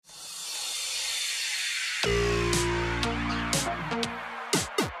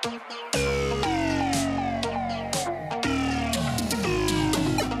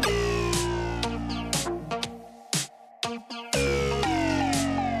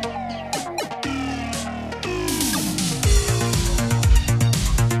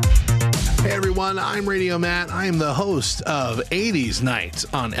everyone. I'm Radio Matt. I'm the host of 80s Night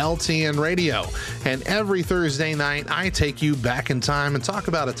on LTN Radio. And every Thursday night, I take you back in time and talk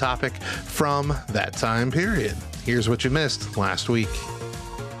about a topic from that time period. Here's what you missed last week.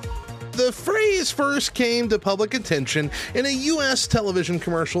 The phrase first came to public attention in a U.S. television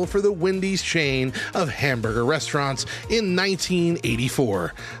commercial for the Wendy's chain of hamburger restaurants in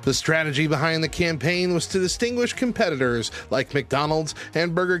 1984. The strategy behind the campaign was to distinguish competitors like McDonald's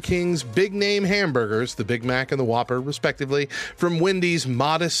and Burger King's big-name hamburgers, the Big Mac and the Whopper, respectively, from Wendy's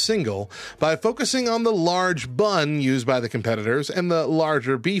modest single by focusing on the large bun used by the competitors and the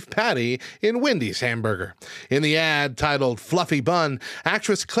larger beef patty in Wendy's hamburger. In the ad titled Fluffy Bun,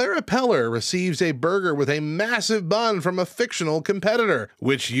 actress Clara Peller receives a burger with a massive bun from a fictional competitor,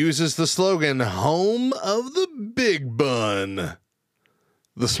 which uses the slogan, "Home of the Big Bun."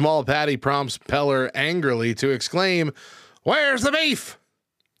 The small patty prompts Peller angrily to exclaim, "Where's the beef?"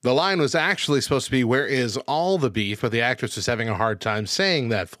 The line was actually supposed to be, "Where is all the beef?" but the actress was having a hard time saying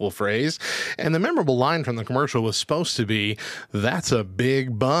that full phrase. And the memorable line from the commercial was supposed to be, "That's a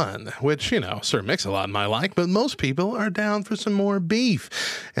big bun," which, Sir Mix-a-Lot might like, but most people are down for some more beef.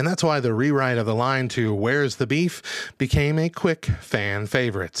 And that's why the rewrite of the line to "Where's the beef?" became a quick fan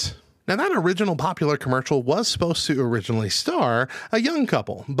favorite. Now, that original popular commercial was supposed to originally star a young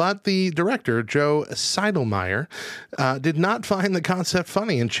couple, but the director, Joe Seidelmeyer, did not find the concept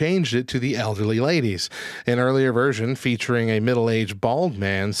funny and changed it to the elderly ladies. An earlier version featuring a middle-aged bald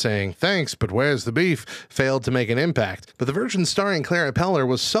man saying, "Thanks, but where's the beef?" failed to make an impact. But the version starring Clara Peller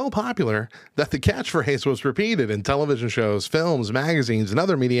was so popular that the catchphrase was repeated in television shows, films, magazines, and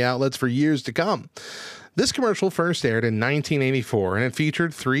other media outlets for years to come. This commercial first aired in 1984, and it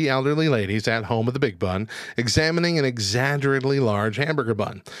featured three elderly ladies at home with the Big Bun, examining an exaggeratedly large hamburger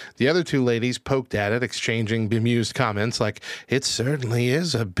bun. The other two ladies poked at it, exchanging bemused comments like, "It certainly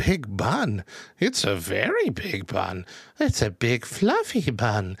is a big bun. It's a very big bun. It's a big fluffy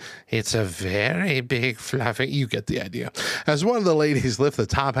bun. It's a very big fluffy..." You get the idea. As one of the ladies lifts the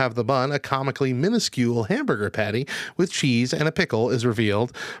top half of the bun, a comically minuscule hamburger patty with cheese and a pickle is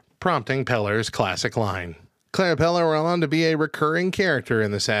revealed, prompting Peller's classic line. Clara Peller went on to be a recurring character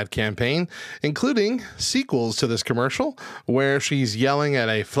in this ad campaign, including sequels to this commercial, where she's yelling at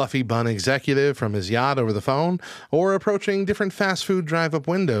a fluffy bun executive from his yacht over the phone, or approaching different fast food drive-up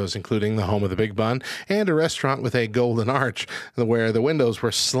windows, including the Home of the Big Bun, and a restaurant with a golden arch, where the windows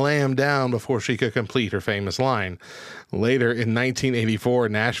were slammed down before she could complete her famous line. Later in 1984,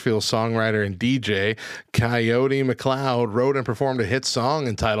 Nashville songwriter and DJ Coyote McLeod wrote and performed a hit song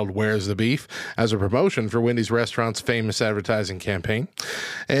entitled "Where's the Beef?" as a promotion for Wendy's restaurant's famous advertising campaign.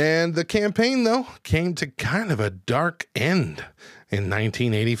 And the campaign, though, came to kind of a dark end in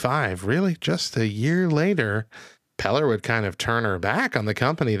 1985. Really, just a year later, Peller would kind of turn her back on the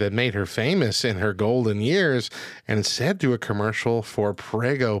company that made her famous in her golden years and instead do a commercial for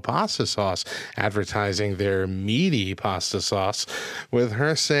Prego pasta sauce, advertising their meaty pasta sauce, with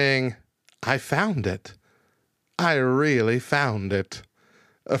her saying, "I found it. I really found it."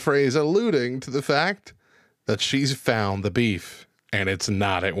 A phrase alluding to the fact that she's found the beef and it's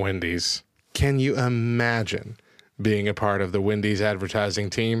not at Wendy's. Can you imagine being a part of the Wendy's advertising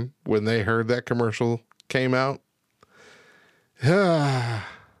team when they heard that commercial came out? And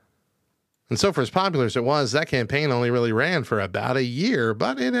so for as popular as it was, that campaign only really ran for about a year,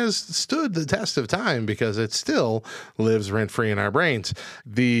 but it has stood the test of time because it still lives rent-free in our brains.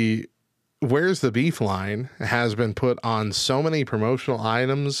 The "Where's the Beef" line has been put on so many promotional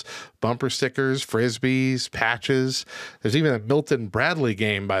items, bumper stickers, frisbees, patches. There's even a Milton Bradley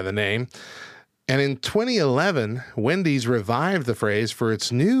game by the name. And in 2011, Wendy's revived the phrase for its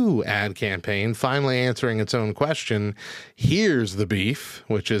new ad campaign, finally answering its own question, "Here's the beef,"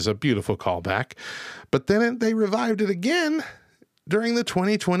 which is a beautiful callback. But then they revived it again during the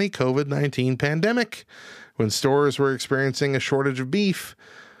 2020 COVID-19 pandemic. When stores were experiencing a shortage of beef,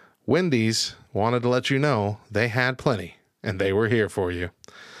 Wendy's wanted to let you know they had plenty, and they were here for you.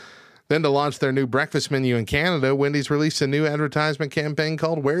 Then to launch their new breakfast menu in Canada, Wendy's released a new advertisement campaign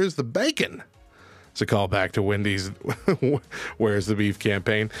called "Where's the Bacon?" It's a callback to Wendy's "Where's the Beef"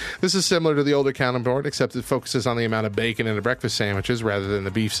 campaign. This is similar to the older counterpart, except it focuses on the amount of bacon in the breakfast sandwiches rather than the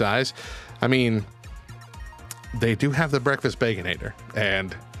beef size. I mean, they do have the breakfast Baconator,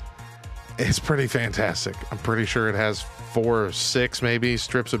 and it's pretty fantastic. I'm pretty sure it has 4 or 6 maybe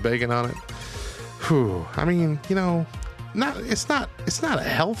strips of bacon on it. Whew. I mean, it's not a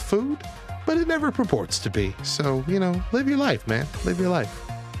health food, but it never purports to be. So, live your life, man. Live your life.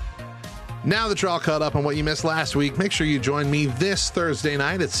 Now that you're all caught up on what you missed last week, make sure you join me this Thursday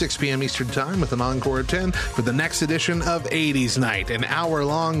night at 6 p.m. Eastern Time with an encore at 10 for the next edition of 80s Night, an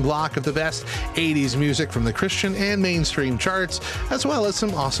hour-long block of the best 80s music from the Christian and mainstream charts, as well as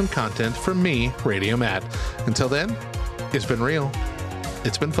some awesome content from me, Radio Matt. Until then, it's been real,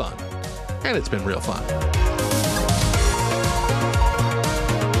 it's been fun, and it's been real fun.